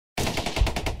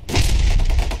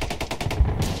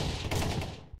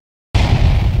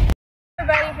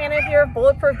here of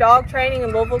Bulletproof Dog Training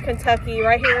in Louisville, Kentucky.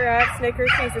 Right here at Snickers.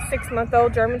 She's a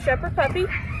 6-month-old German Shepherd puppy.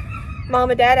 Mom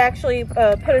and Dad actually put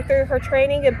her through her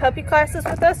training and puppy classes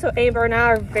with us, so Amber and I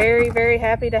are very, very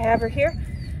happy to have her here.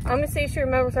 I'm going to see if she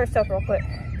remembers her stuff real quick.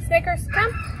 Snickers, come.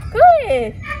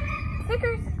 Good.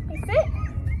 Snickers, you sit.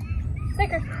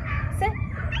 Snickers, sit.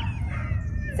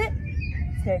 Sit.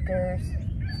 Snickers.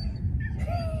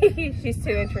 She's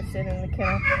too interested in the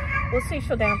kennel. We'll see if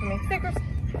she'll down for me. Snickers.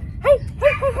 Hey,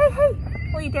 hey, hey, hey,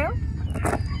 hey. Will you down?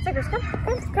 Snickers, come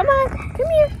on. Come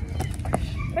here.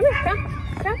 Come here, come.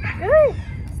 Good.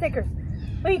 Snickers.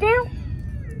 Will you down?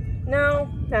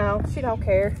 No, she don't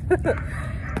care.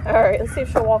 All right, let's see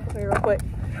if she'll walk with me real quick.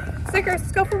 Snickers,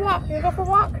 let's go for a walk. You wanna go for a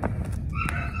walk?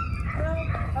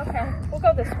 No? Okay, we'll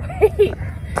go this way.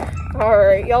 All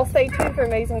right, y'all stay tuned for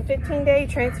amazing 15-day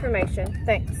transformation.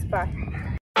 Thanks, bye.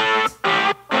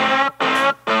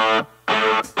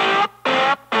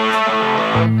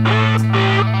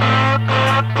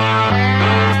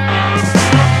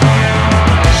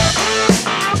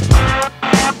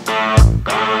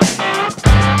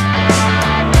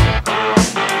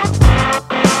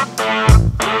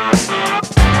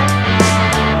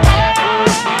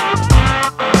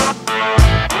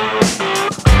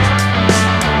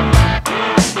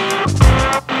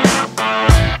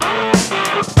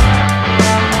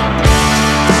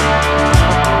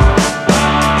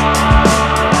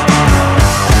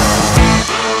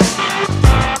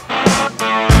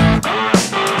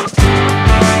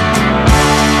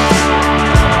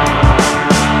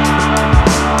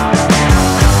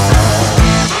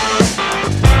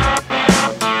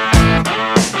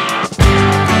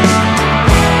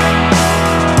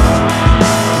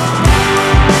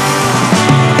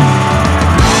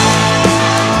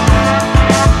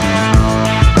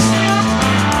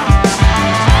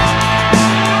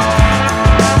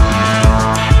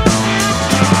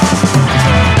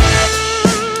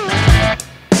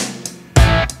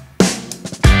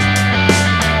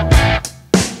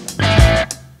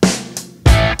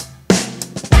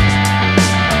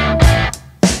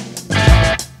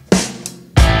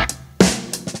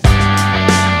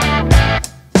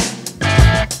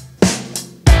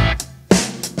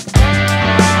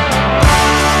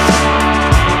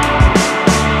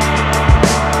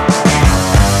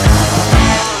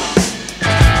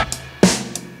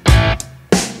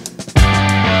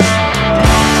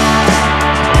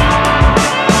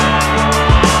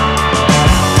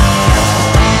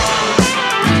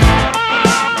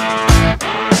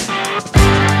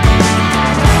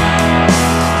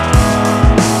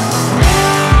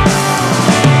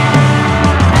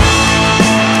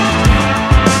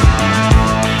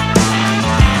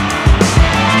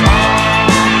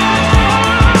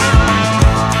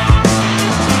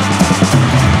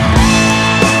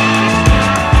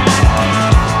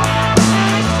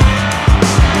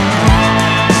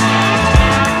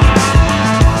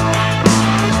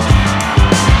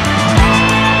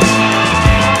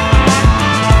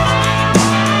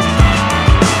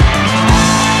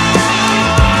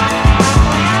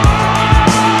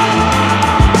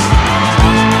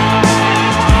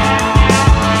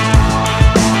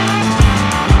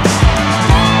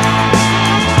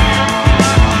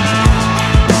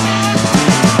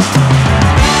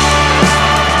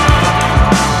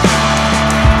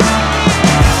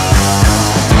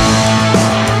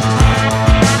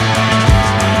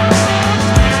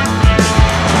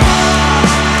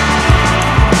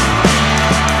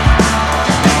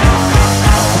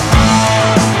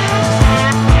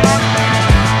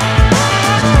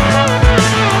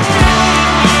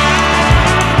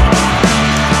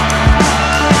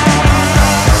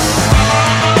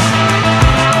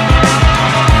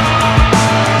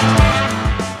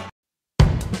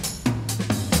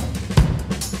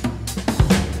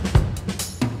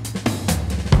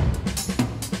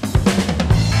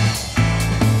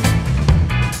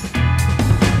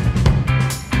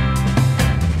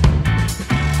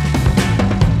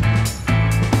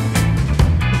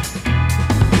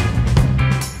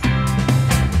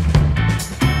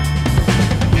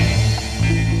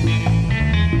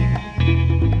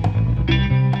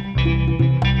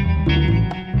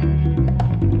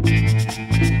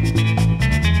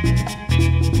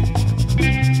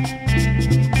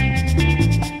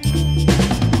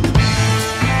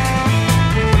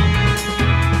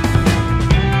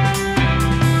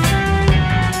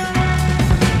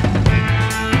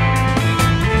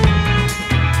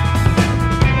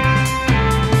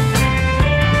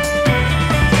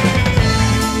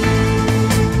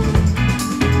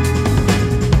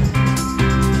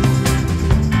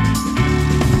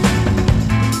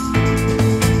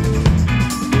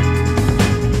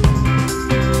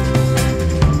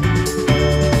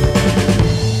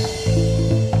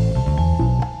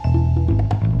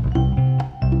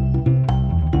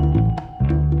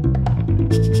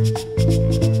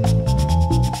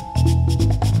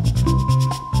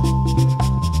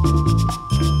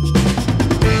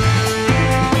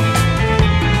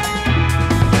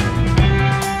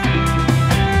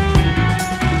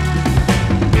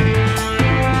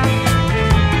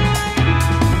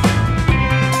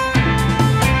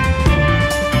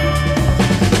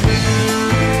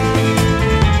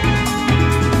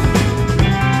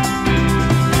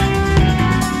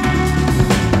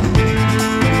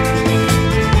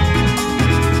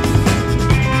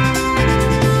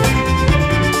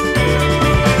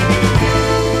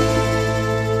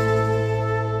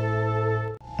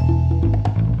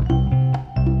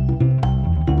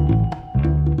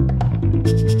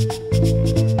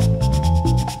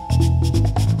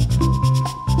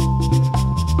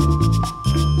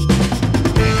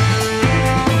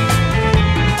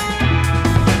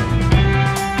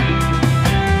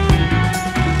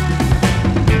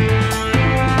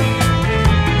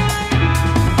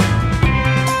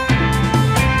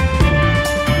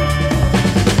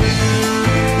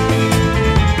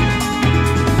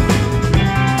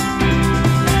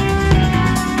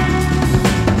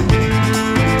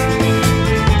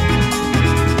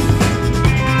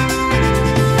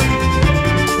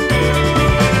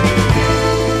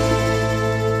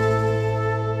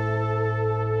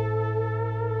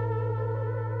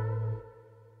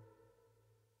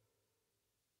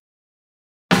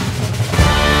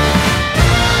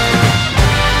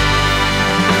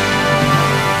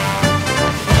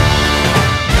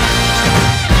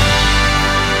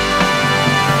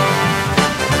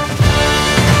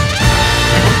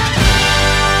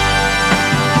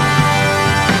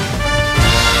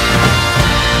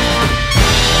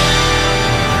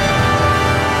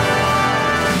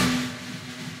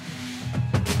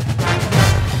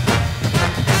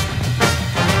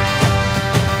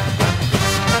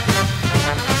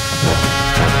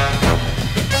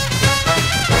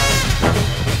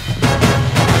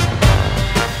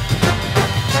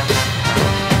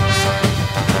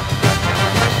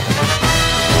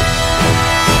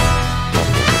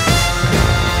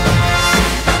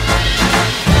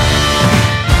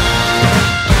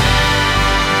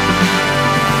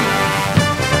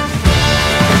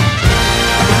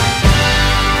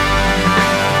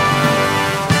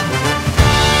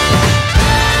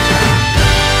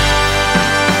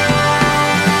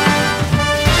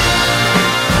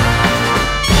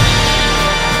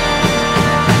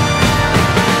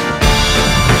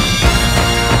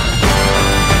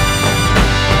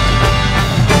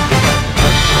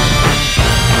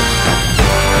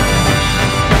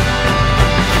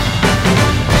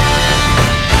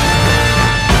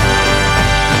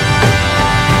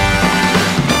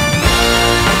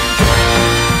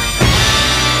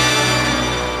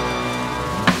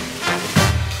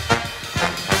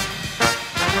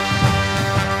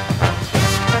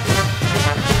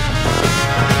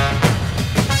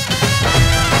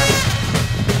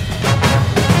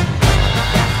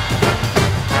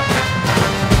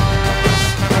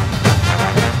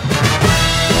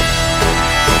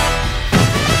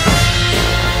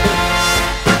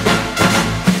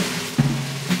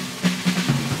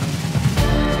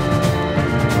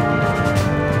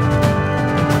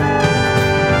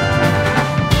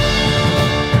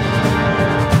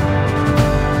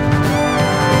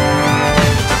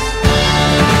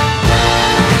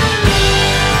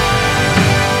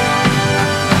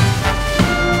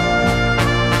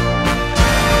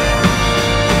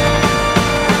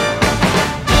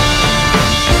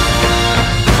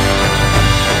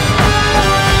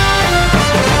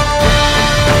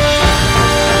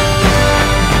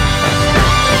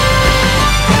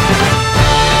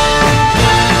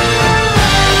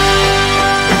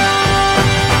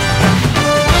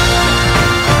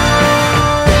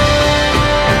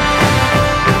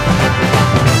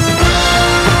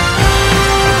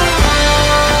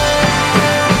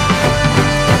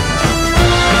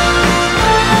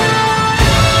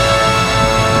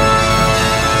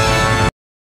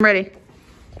 Ready.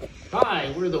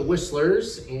 Hi, we're the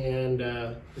Whistlers, and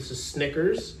this is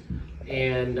Snickers,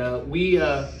 and we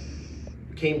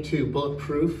came to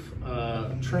Bulletproof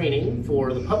Training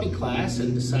for the puppy class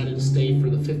and decided to stay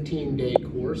for the 15-day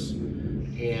course,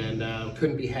 and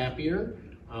couldn't be happier.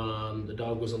 The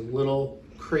dog was a little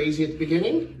crazy at the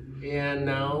beginning, and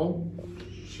now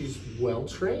she's well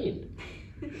trained.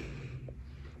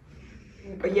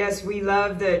 Yes, we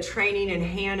love the training, and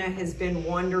Hannah has been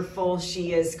wonderful.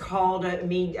 She has called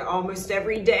me almost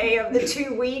every day of the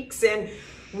 2 weeks, and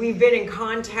we've been in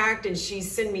contact, and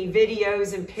she's sent me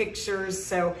videos and pictures.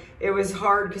 So it was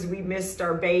hard because we missed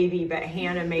our baby, but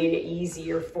Hannah made it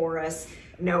easier for us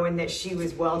knowing that she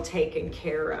was well taken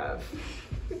care of.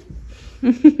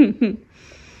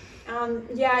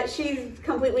 Yeah, she's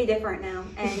completely different now,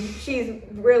 and she's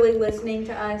really listening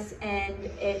to us, and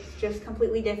it's just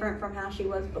completely different from how she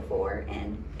was before,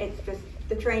 and it's just,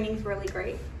 the training's really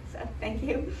great, so thank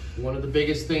you. One of the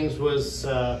biggest things was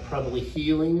probably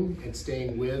healing and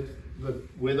staying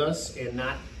with us and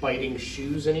not biting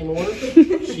shoes anymore.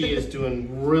 She is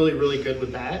doing really, really good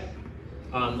with that.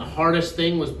 The hardest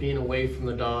thing was being away from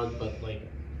the dog, but like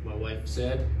my wife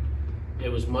said,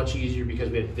 it was much easier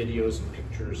because we had videos and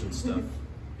pictures and stuff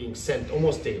being sent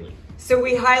almost daily. So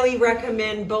we highly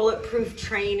recommend Bulletproof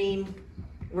Training.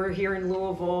 We're here in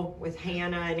Louisville with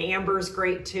Hannah, and Amber's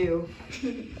great too.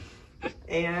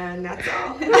 And that's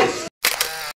all.